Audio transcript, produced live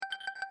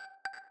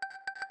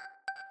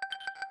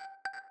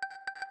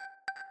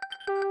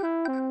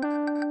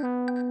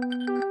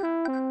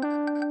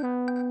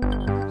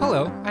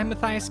I'm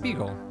Matthias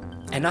Spiegel.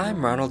 And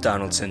I'm Ronald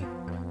Donaldson.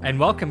 And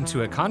welcome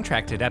to a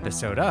contracted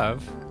episode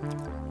of...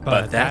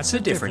 But That's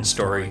a Different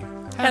Story.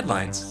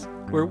 Headlines,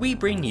 where we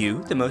bring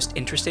you the most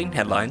interesting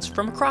headlines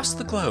from across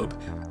the globe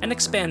and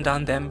expand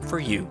on them for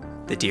you,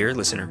 the dear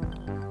listener.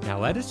 Now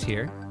let us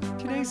hear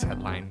today's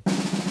headline.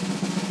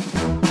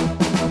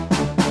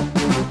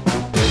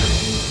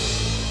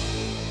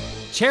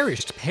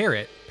 Cherished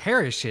parrot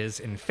perishes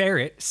in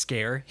ferret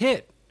scare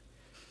hit.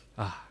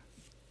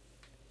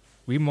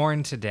 We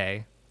mourn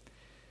today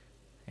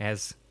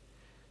as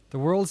the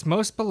world's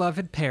most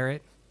beloved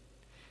parrot,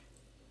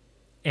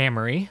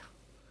 Amory,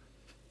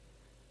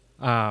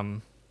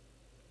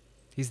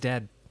 he's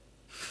dead.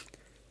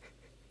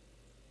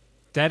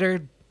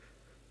 Deader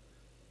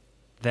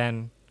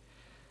than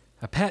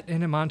a pet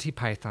in a Monty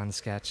Python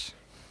sketch.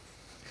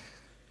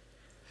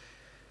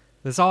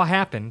 This all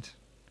happened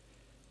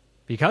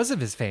because of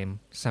his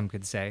fame, some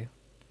could say.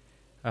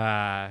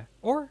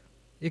 Or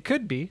it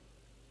could be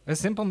a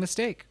simple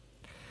mistake.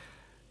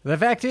 The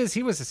fact is,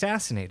 he was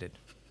assassinated.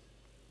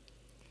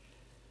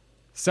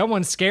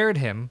 Someone scared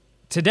him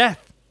to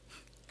death.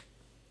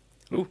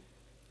 Ooh.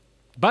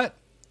 But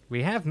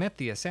we have met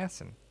the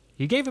assassin.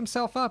 He gave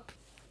himself up.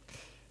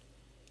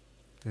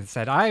 He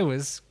said, I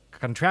was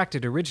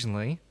contracted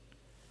originally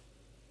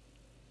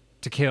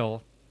to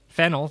kill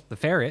Fennel, the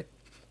ferret.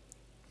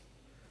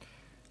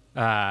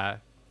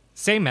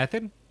 Same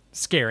method,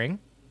 scaring.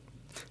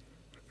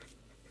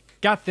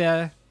 Got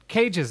the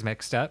cages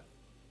mixed up.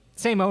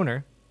 Same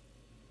owner,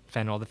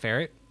 Fennel the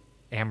ferret,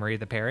 Amory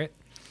the parrot.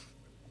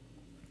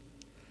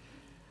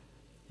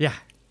 Yeah.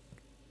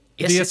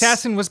 Yes, the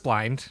assassin was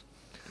blind.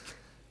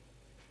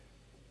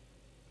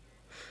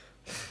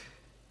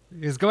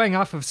 He was going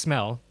off of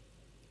smell.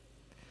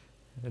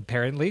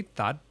 Apparently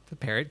thought the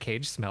parrot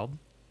cage smelled,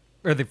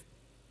 or the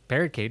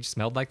parrot cage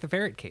smelled like the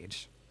ferret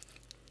cage.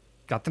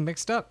 Got them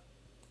mixed up.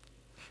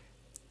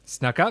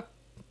 Snuck up.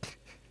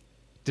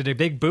 Did a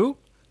big boo.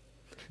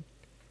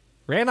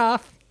 Ran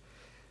off.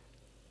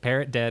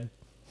 Parrot dead.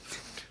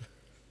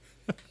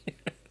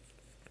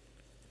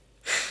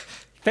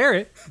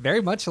 Ferret,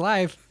 very much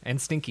alive and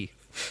stinky.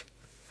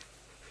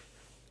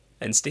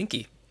 And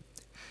stinky.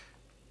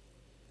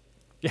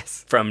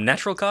 Yes. From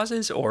natural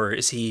causes, or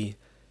is he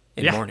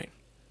in mourning?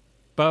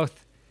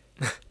 Both.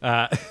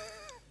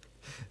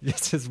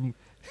 Just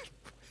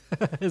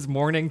his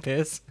morning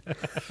piss.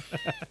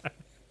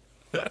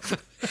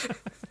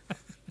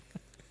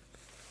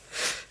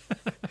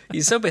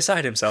 He's so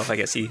beside himself, I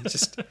guess he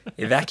just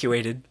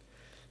evacuated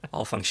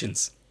all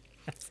functions.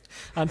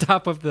 On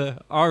top of the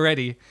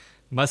already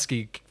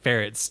musky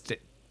ferret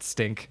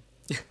stink.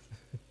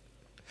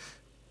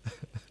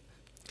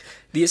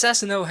 The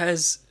assassin, though,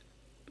 has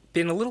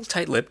been a little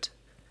tight-lipped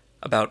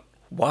about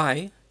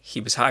why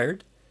he was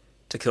hired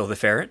to kill the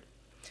ferret,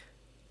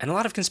 and a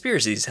lot of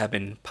conspiracies have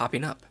been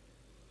popping up.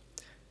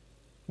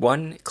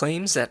 One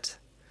claims that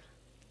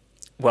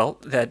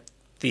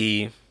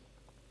the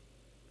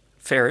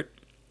ferret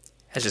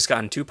has just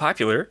gotten too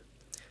popular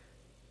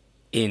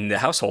in the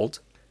household,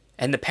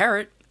 and the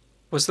parrot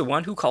was the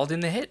one who called in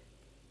the hit.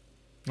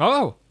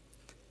 Oh,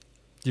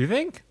 you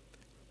think?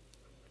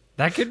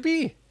 That could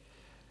be.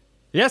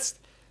 Yes,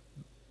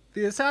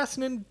 the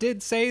assassin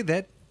did say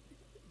that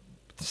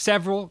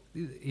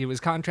he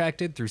was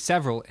contracted through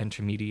several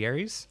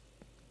intermediaries.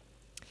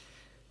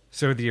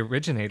 So the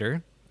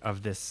originator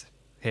of this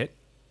hit,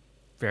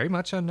 very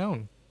much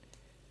unknown.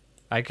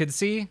 I could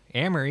see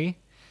Amory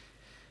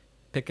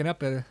picking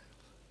up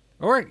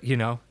or,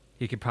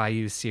 he could probably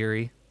use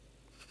Siri.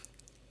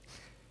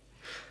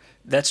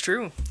 That's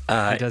true.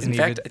 He doesn't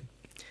even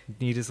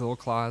need his little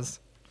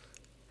claws.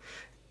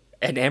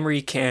 And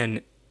Amory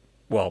can,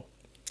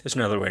 there's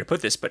another way to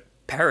put this, but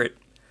parrot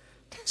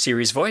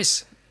Siri's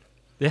voice.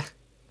 Yeah.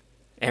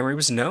 Amory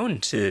was known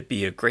to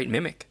be a great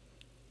mimic.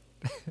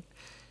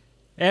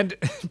 And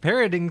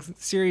parroting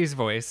Siri's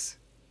voice,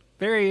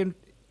 very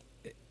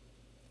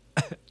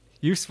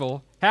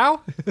useful.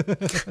 How?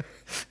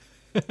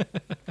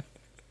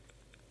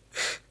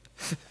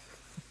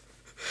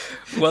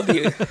 Well,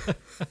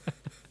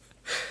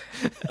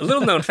 a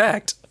little known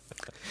fact,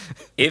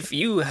 if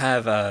you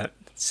have,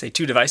 say,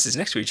 two devices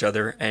next to each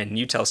other and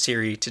you tell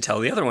Siri to tell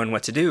the other one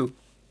what to do,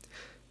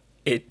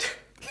 it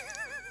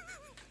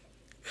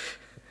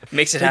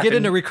makes it happen. They get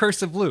in a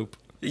recursive loop.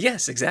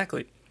 Yes,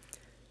 exactly.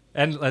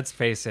 And let's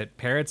face it,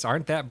 parrots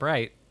aren't that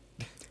bright.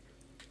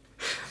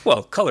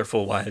 Well,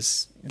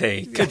 colorful-wise,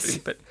 they could be,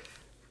 but...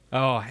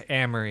 Oh,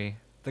 Amory,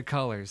 the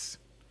colors.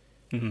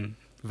 Mm-hmm.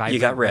 Vibrant You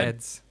got red.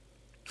 Reds.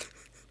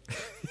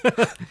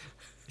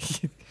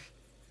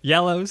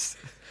 Yellows.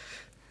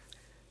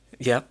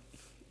 Yep.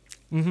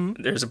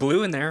 Mm-hmm. There's a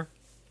blue in there.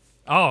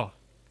 Oh.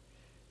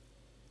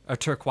 A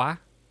turquoise.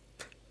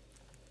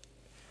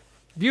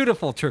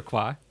 Beautiful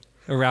turquoise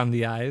around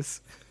the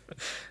eyes.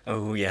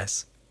 Oh,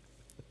 yes.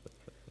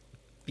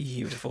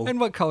 Beautiful. And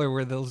what color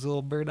were those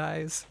little bird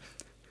eyes?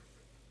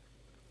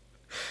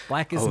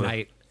 Black as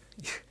night.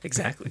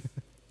 Exactly.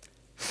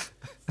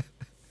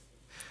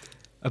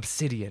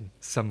 Obsidian,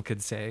 some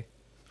could say.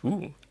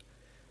 Ooh.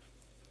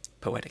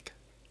 poetic.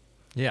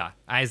 Yeah,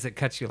 eyes that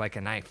cut you like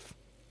a knife.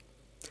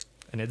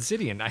 An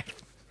obsidian knife.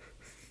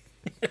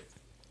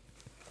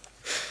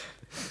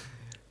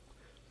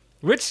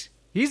 Which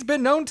he's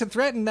been known to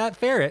threaten that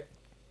ferret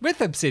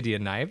with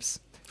obsidian knives.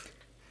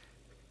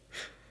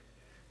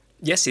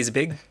 Yes, he's a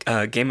big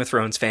Game of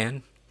Thrones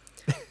fan.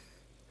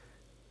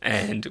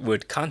 And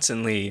would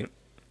constantly,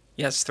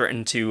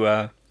 threaten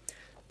to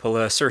pull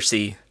a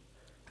Cersei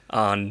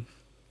on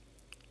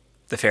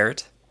the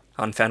ferret,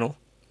 on Fennel.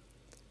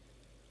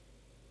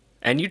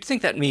 And you'd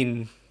think that'd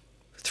mean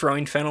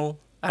throwing Fennel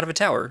out of a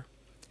tower.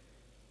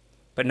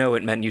 But no,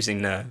 it meant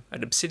using an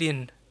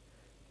obsidian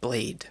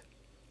blade.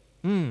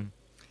 And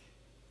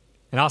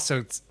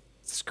also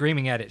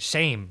screaming at it,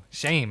 shame,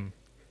 shame,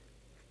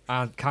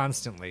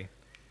 constantly.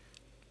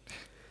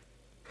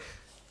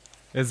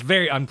 It's a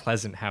very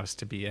unpleasant house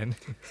to be in.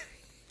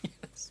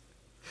 Yes.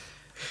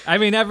 I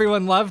mean,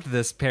 everyone loved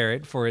this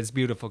parrot for its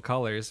beautiful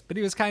colors, but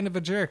he was kind of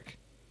a jerk.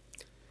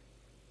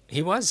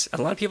 He was.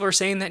 A lot of people are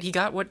saying that he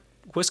got what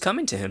was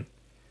coming to him.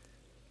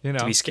 You know,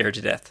 To be scared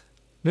to death.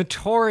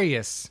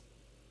 notorious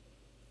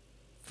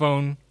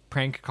phone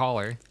prank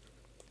caller.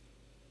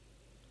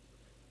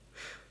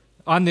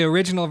 On the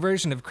original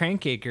version of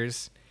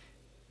Crankacres,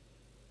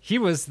 he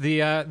was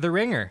the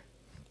ringer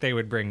they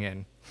would bring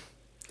in.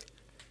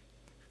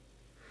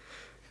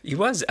 He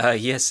was.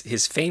 Yes,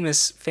 his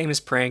famous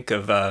prank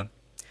of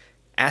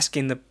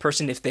asking the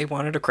person if they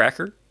wanted a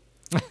cracker.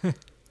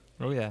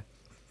 Oh, yeah.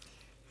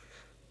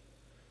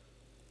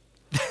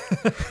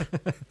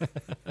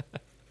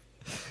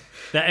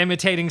 That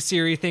imitating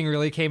Siri thing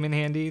really came in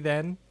handy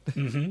then.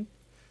 Mm-hmm.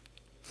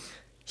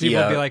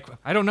 People would be like,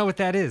 I don't know what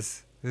that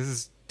is. This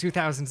is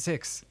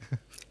 2006.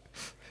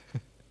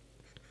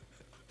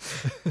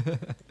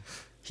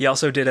 He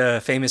also did a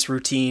famous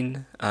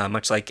routine,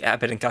 much like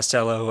Abbott and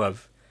Costello,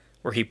 of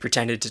where he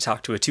pretended to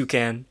talk to a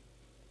toucan.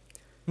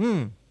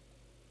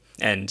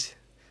 And,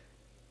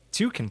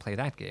 Two can play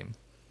that game.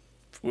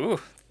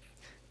 ooh,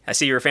 I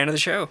see you're a fan of the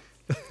show.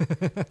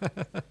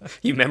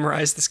 You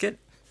memorized the skit?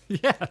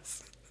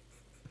 Yes.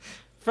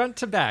 Front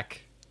to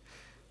back.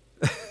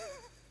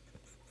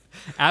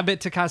 Abbott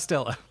to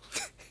Costello.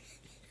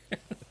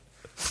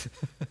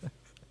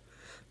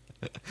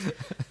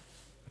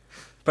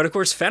 But of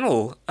course,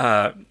 Fennel,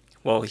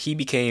 he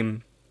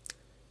became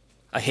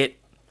a hit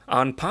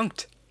on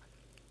Punk'd.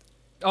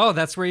 Oh,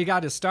 that's where he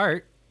got his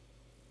start.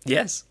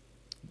 Yes.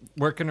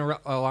 Working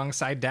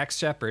alongside Dax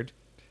Shepard.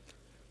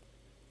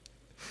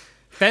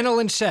 Fennel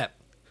and Shep.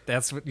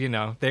 That's what,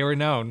 they were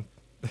known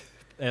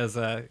as,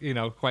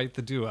 quite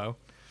the duo.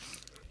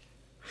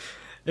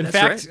 In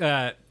That's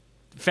fact,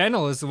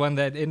 Fennel is the one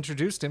that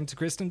introduced him to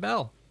Kristen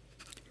Bell.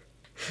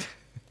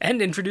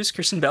 And introduced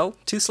Kristen Bell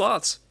to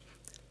sloths.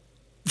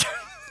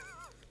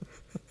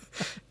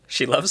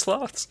 She loves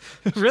sloths.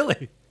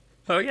 Really?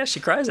 Oh, yeah, she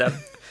cries at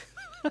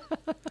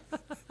them.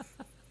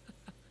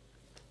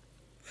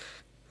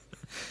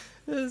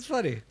 It's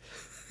funny.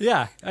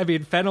 Yeah, I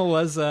mean, Fennel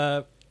was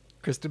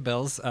Kristen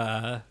Bell's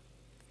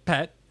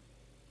pet.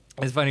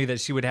 It's funny that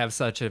she would have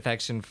such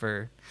affection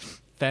for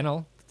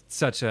Fennel,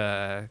 such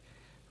a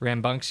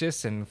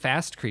rambunctious and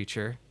fast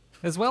creature,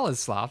 as well as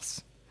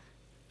sloths.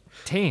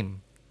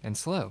 Tame and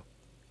slow.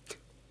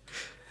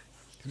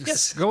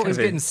 Yes. He's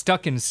getting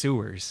stuck in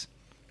sewers.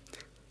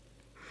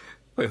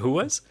 Wait, who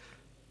was?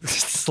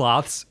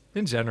 Sloths,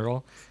 in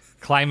general.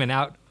 Climbing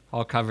out,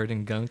 all covered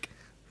in gunk.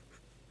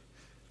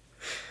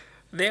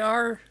 They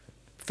are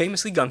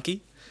famously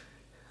gunky.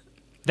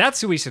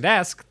 That's who we should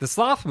ask. The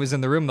sloth was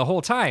in the room the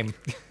whole time.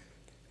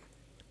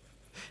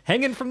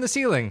 Hanging from the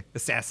ceiling.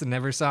 Assassin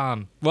never saw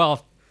him.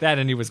 Well, that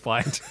and he was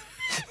blind.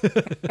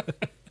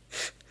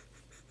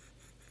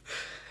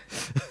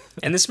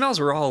 And the smells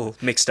were all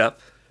mixed up.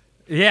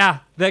 Yeah,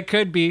 that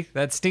could be.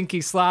 That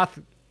stinky sloth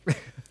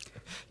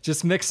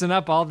just mixing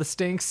up all the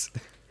stinks.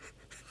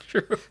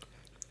 True.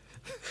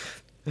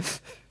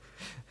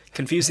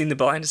 Confusing the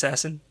blind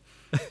assassin.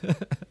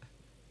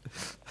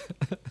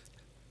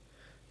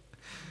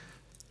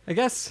 I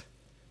guess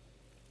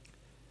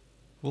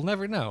we'll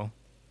never know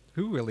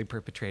who really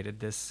perpetrated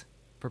this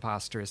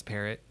preposterous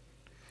parrot.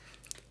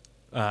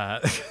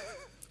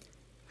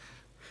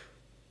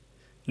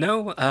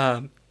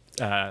 No,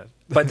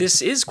 but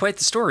this is quite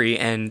the story,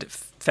 and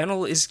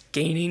Fennel is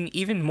gaining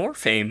even more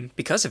fame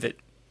because of it.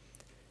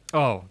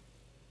 Oh,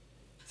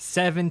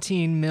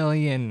 17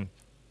 million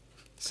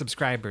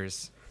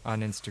subscribers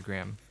on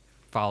Instagram,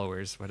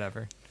 followers,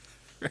 whatever.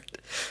 Right.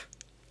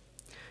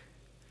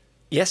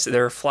 Yes,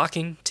 they're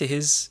flocking to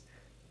his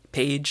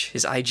page,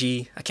 his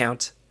IG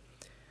account.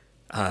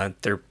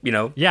 They're,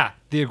 Yeah,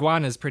 the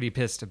iguana's pretty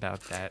pissed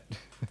about that.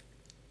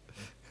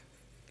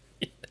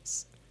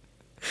 Yes.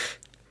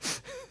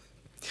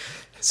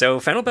 So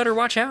Fennel better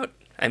watch out.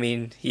 I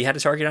mean, he had a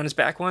target on his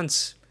back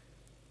once.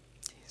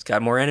 He's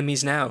got more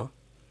enemies now.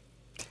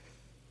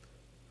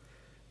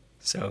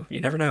 So you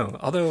never know.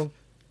 Although,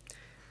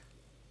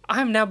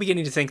 I'm now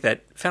beginning to think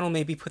that Fennel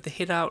maybe put the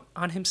hit out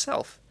on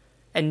himself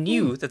and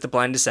knew that the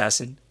blind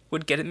assassin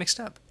would get it mixed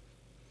up.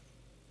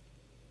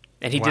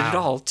 And he did it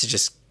Wow. all to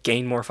just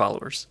gain more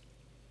followers.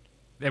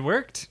 It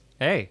worked.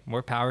 Hey,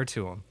 more power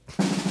to him.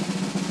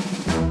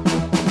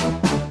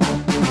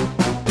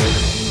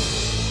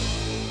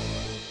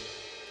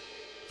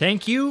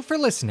 Thank you for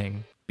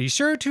listening. Be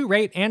sure to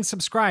rate and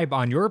subscribe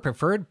on your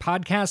preferred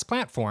podcast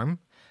platform.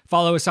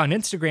 Follow us on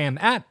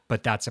Instagram at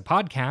But That's a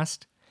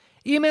Podcast.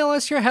 Email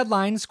us your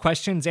headlines,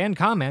 questions, and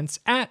comments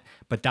at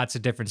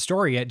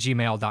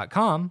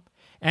butthat'sadifferentstory@gmail.com.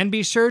 And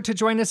be sure to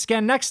join us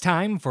again next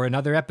time for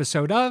another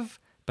episode of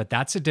But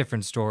That's a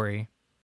Different Story.